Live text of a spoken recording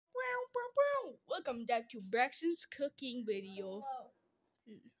Welcome back to Braxton's cooking video. Hello.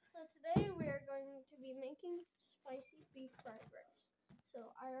 So today we are going to be making spicy beef fried rice.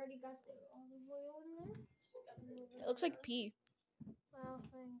 So I already got the olive oil in there. Just gotta move It looks like pea. Wow,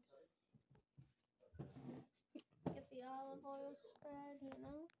 thanks. Get the olive oil spread, you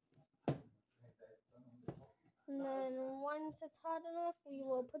know. And then once it's hot enough, we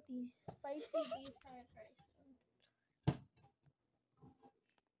will put the spicy beef fried rice in.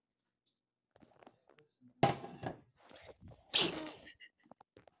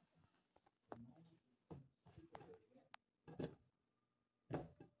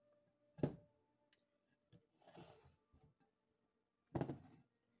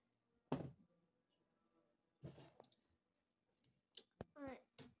 Alright,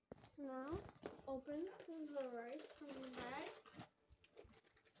 now open the rice from the bag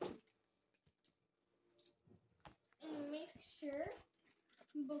and make sure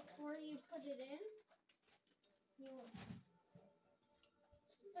before you put it in,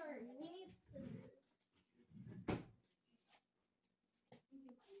 sorry, we need scissors.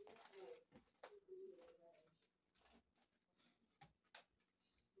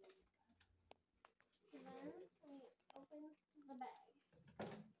 So then we open the bag.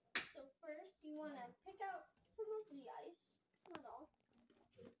 So first you want to pick out some of the ice, not all.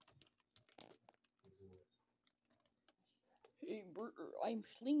 Hey, I'm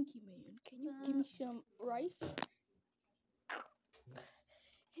Slinky Man. Can you give me some rice?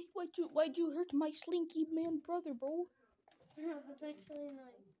 Hey, why'd you hurt my Slinky Man brother, bro? That's actually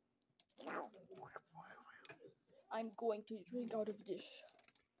annoying. I'm going to drink out of this.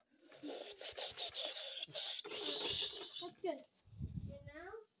 That's good. And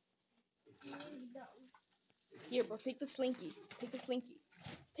now you're done. Here, bro, take the Slinky. Take the Slinky.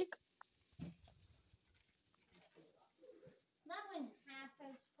 Take. That went half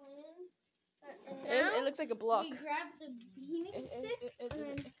as planned. And now It looks like a block. we grab the beating stick and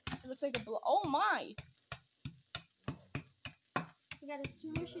then It looks like a block. Oh my! you gotta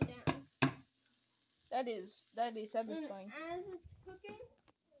smush it down. That is satisfying. And as it's cooking,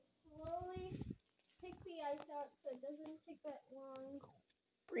 slowly take the ice out so it doesn't take that long.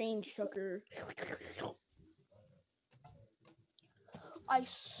 Brain sugar.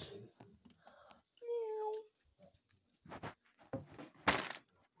 Ice.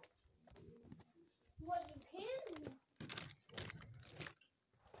 What you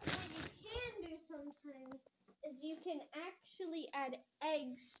can do sometimes is you can actually add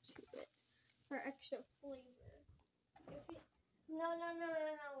eggs to it for extra flavor. No, we're not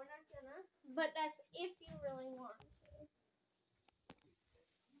gonna. But that's if you really want to.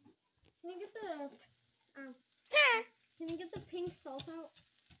 Can you get the pink salt out?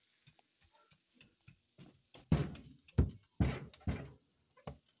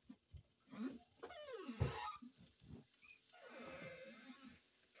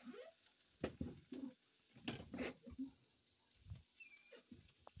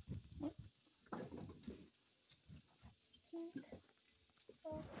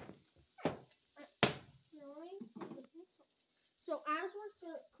 So as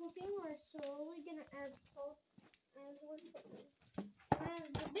we're cooking, we're slowly gonna add salt as we're cooking. Add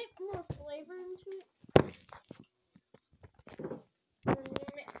a bit more flavor into it. And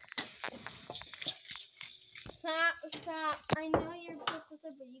mix. Stop. I know you're pissed with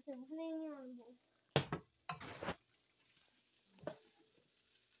it, but you can put it in your own bowl.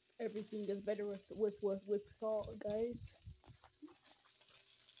 Everything is better with salt, guys.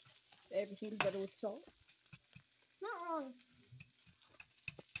 Everything is better with salt. Not wrong.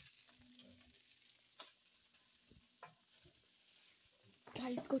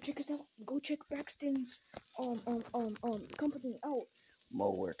 Guys, go check us out. Go check Braxton's company out.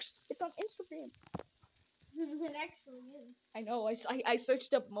 MoWorks. It's on Instagram. It actually is. I know. I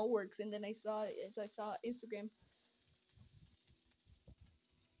searched up MoWorks and then I saw Instagram.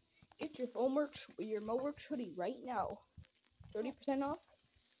 Get your MoWorks hoodie right now. 30% off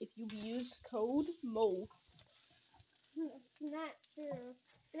if you use code MO. It's not true.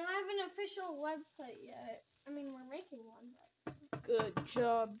 We don't have an official website yet. I mean, we're making one. But Good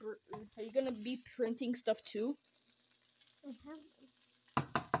job. Are you gonna be printing stuff too? I have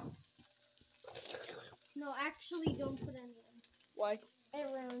them. No, actually, don't put any in. Why? It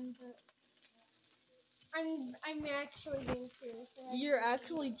ruins it. I'm actually being serious. You're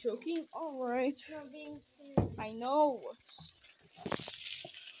actually joking? Alright. No, being serious. I know.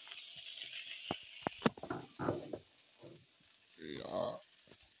 Yeah.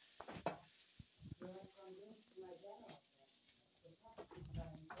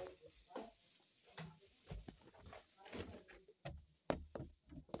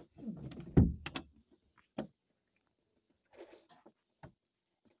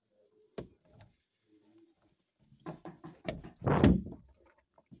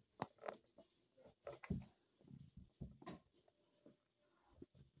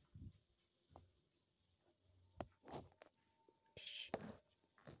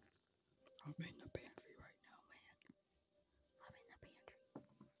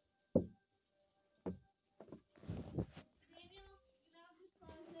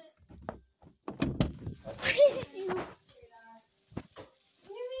 What do you mean?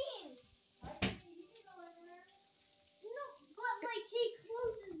 No, but like he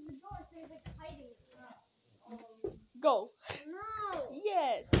closes the door, so he's like hiding. Go. No.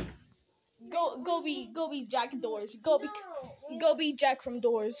 Yes. Go be Jack Doors. Go No. be Jack from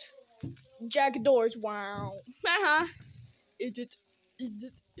Doors. Jack Doors. Wow. Haha. Idiot.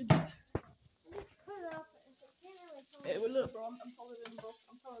 Just cut it off. I can't really tell. Hey, look, bro. I'm taller than him, bro.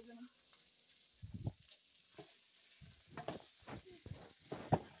 I'm taller than him.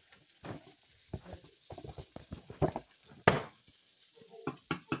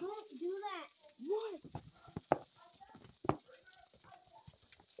 Don't do that. What?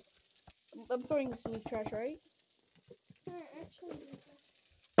 I'm throwing this in the trash, right? Here, actually,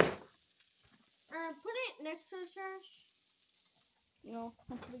 put it next to the trash. No,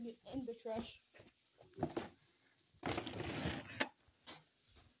 I'm putting it in the trash.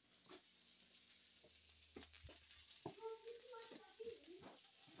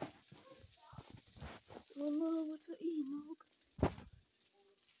 Mama with the emo.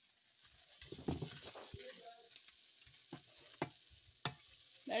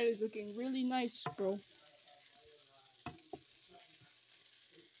 That is looking really nice, bro.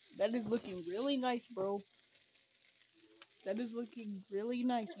 That is looking really nice, bro. That is looking really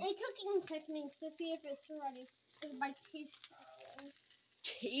nice. A cooking technique to see if it's ready is by taste testing.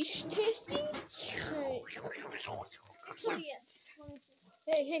 Taste testing? Right. Actually, yes. Let me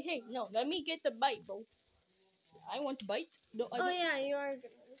see. Hey. No, let me get the bite, bro. I want to bite. No, I Oh don't. yeah, you are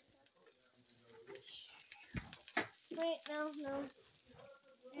good. Wait, no.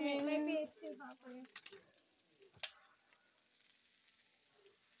 Maybe it's too hot for you.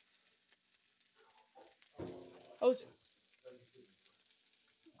 Oh, is it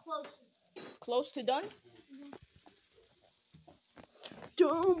Close. close to done?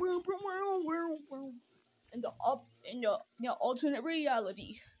 In the alternate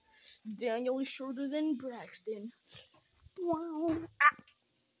reality, Daniel is shorter than Braxton. Wow. Ah,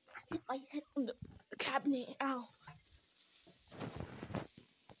 I hit my head on the cabinet. Ow.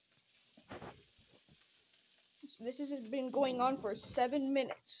 This has been going on for 7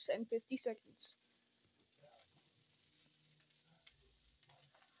 minutes and 50 seconds.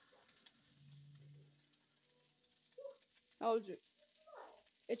 How is it?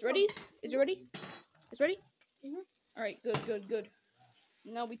 It's ready? Is it ready? It's ready? Mhm. Alright, good.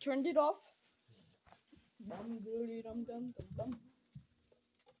 Now we turned it off. Alright,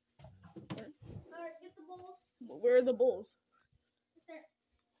 get the bowls. Where are the bowls? There.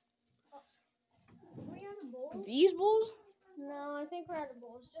 Oh. Are we out of bowls? These bowls? No, I think we're out of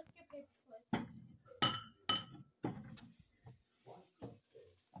bowls. Just get paper plates.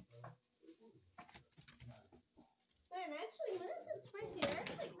 Man, actually, when is it spicy? It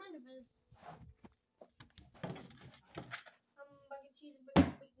actually kind of is. Bucket cheese,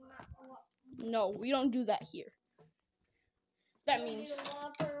 bucket meat, No, we don't do that here. That we means do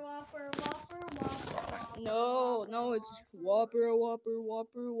Whopper. no, it's Whopper,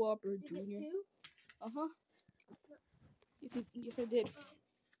 Did Junior. it too? Uh-huh. Yes, I did.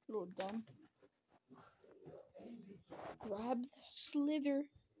 Little dumb. Grab the slither.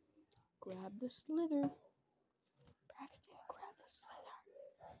 Grab the slither. Braxton, grab the slither.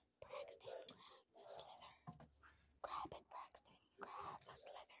 Braxton, grab the slither. Grab it, Braxton. Grab the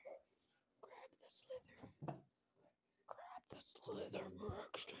slither. Grab the slither. Grab the slither,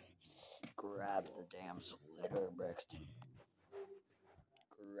 Braxton. Grab the damn slither, Braxton.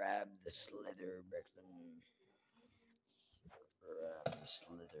 Grab the slither, Braxton. Grab the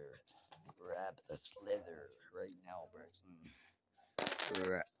slither. Grab the slither right now, Braxton.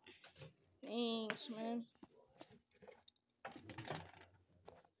 Thanks, man.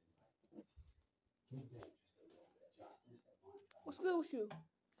 What's good with you?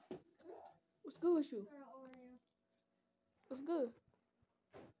 What's good with you? What's good?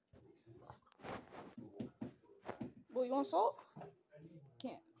 Boy, you want salt?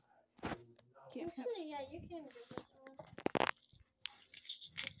 Can't have. Actually, yeah, you can do this one.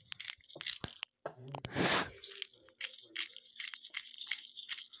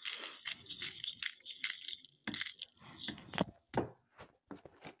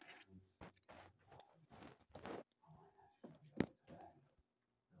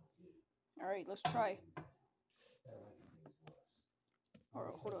 All right, let's try. All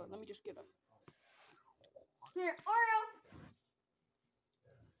right, hold on. Let me just get a. Here, Oreo.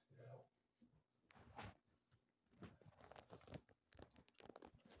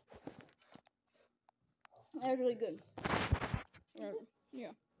 That was really good. Yeah.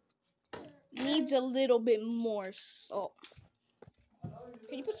 Needs a little bit more salt.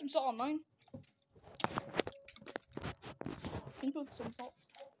 Can you put some salt on mine? Can you put some salt?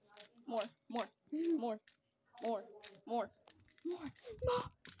 More, more, more, more, more, more,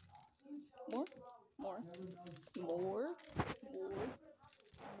 more, more, more,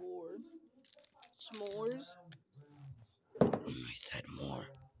 more, s'mores. I said more.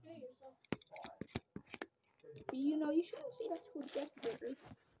 You know, you shouldn't say that to a guest, Gregory.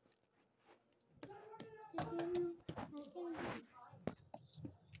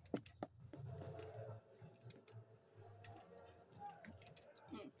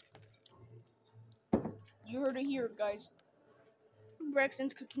 You heard it here, guys.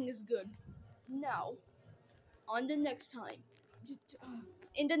 Braxton's cooking is good. Now, on the next time,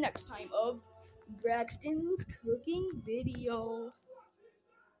 in the next time of Braxton's cooking video.